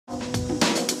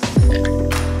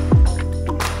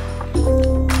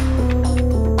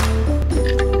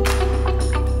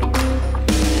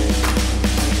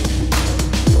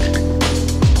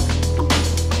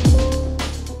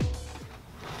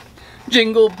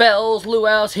Jingle bells,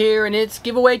 Luau's here, and it's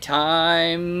giveaway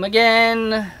time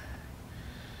again.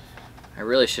 I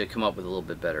really should have come up with a little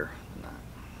bit better than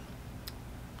that.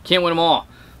 Can't win them all,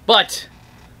 but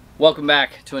welcome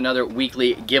back to another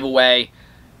weekly giveaway.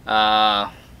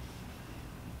 We've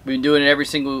been doing it every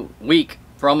single week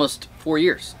for almost 4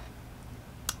 years.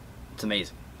 It's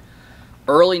amazing.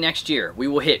 Early next year, we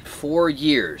will hit 4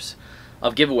 years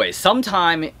of giveaways.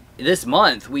 Sometime this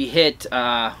month, we hit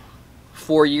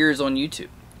 4 years on YouTube.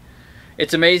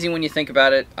 It's amazing when you think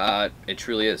about it. It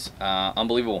truly is.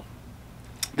 Unbelievable.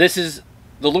 This is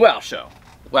the Luau Show.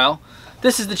 Well,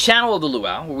 this is the channel of the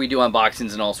Luau, where we do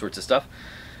unboxings and all sorts of stuff.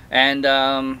 And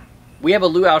we have a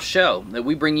Luau Show that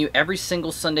we bring you every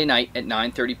single Sunday night at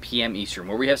 9:30 p.m. Eastern,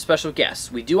 where we have special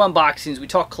guests. We do unboxings, we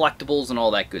talk collectibles and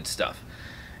all that good stuff.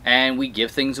 And we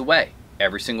give things away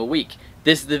every single week.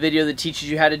 This is the video that teaches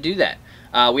you how to do that.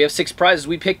 We have 6 prizes.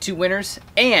 We pick 2 winners,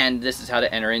 and this is how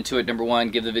to enter into it. Number 1,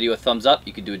 give the video a thumbs up.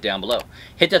 You can do it down below.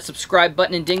 Hit that subscribe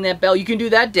button and ding that bell. You can do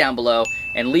that down below.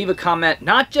 And leave a comment,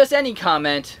 not just any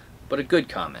comment, but a good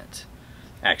comment.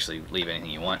 Actually, leave anything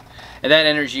you want. And that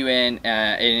enters you in,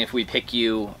 and if we pick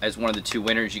you as one of the 2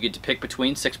 winners, you get to pick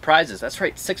between 6 prizes. That's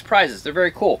right, 6 prizes. They're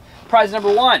very cool. Prize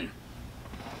number 1.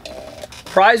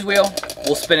 Prize wheel.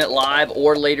 We'll spin it live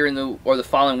or later in the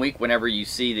following week whenever you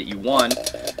see that you won.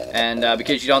 And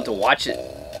because you don't have to watch it,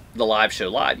 the live show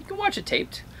live, you can watch it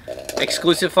taped.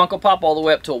 Exclusive Funko Pop all the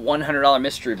way up to a $100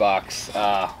 mystery box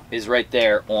is right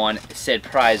there on said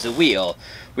prize wheel.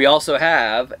 We also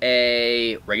have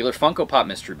a regular Funko Pop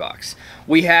mystery box.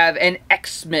 We have an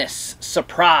Xmas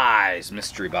surprise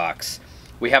mystery box.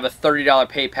 We have a $30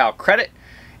 PayPal credit,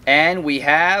 and we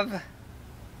have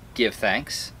Give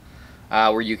Thanks,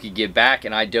 where you could give back,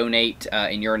 and I donate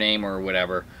in your name or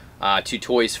whatever to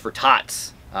Toys for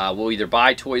Tots. We'll either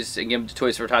buy toys and give them to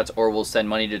Toys for Tots, or we'll send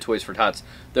money to Toys for Tots.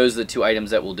 Those are the 2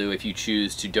 items that we'll do if you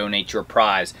choose to donate your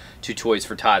prize to Toys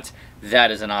for Tots.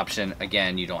 That is an option.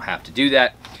 Again, you don't have to do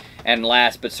that. And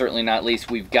last but certainly not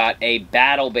least, we've got a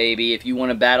battle, baby. If you want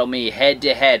to battle me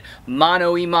head-to-head,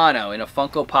 mano-y-mano, in a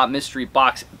Funko Pop mystery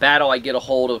box battle, I get a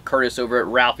hold of Curtis over at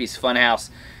Ralphie's Funhouse.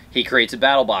 He creates a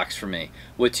battle box for me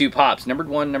with 2 pops, number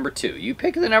 1, number 2. You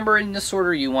pick the number in this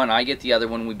order you want. I get the other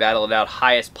one. We battle it out.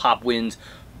 Highest pop wins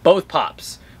both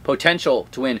pops. Potential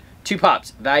to win 2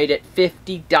 pops valued at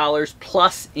 $50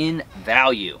 plus in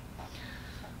value.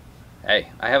 Hey,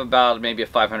 I have about maybe a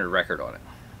 500 record on it.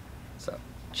 So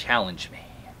challenge me.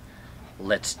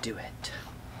 Let's do it.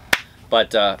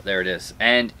 But there it is.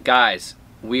 And guys,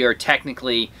 we are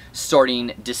technically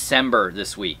starting December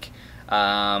this week. You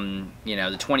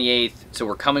know, the 28th, so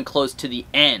we're coming close to the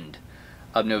end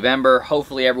of November.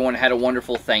 Hopefully everyone had a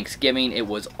wonderful Thanksgiving. It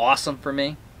was awesome for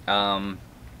me.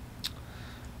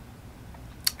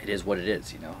 It is what it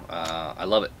is, you know. I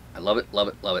love it. I love it, love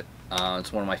it, love it.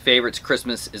 It's one of my favorites.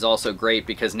 Christmas is also great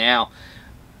because now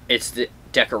it's the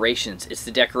decorations. It's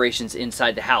the decorations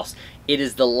inside the house. It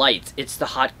is the lights. It's the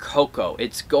hot cocoa.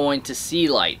 It's going to see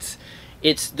lights.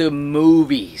 It's the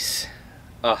movies.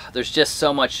 There's just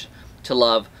so much to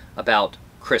love about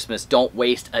Christmas. Don't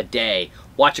waste a day.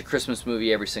 Watch a Christmas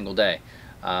movie every single day.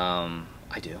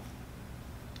 I do.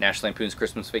 National Lampoon's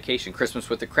Christmas Vacation, Christmas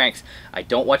with the Cranks. I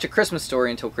don't watch A Christmas Story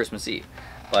until Christmas Eve.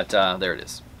 But there it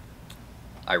is.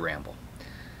 I ramble.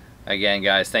 Again,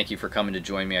 guys, thank you for coming to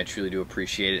join me. I truly do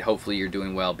appreciate it. Hopefully you're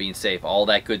doing well, being safe, all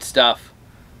that good stuff.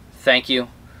 Thank you.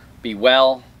 Be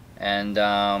well. And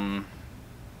I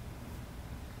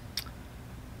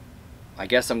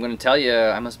guess I'm going to tell you,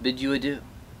 I must bid you adieu.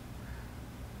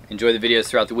 Enjoy the videos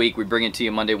throughout the week. We bring it to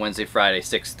you Monday, Wednesday, Friday,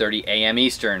 6:30 a.m.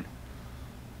 Eastern.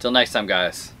 Till next time,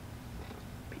 guys.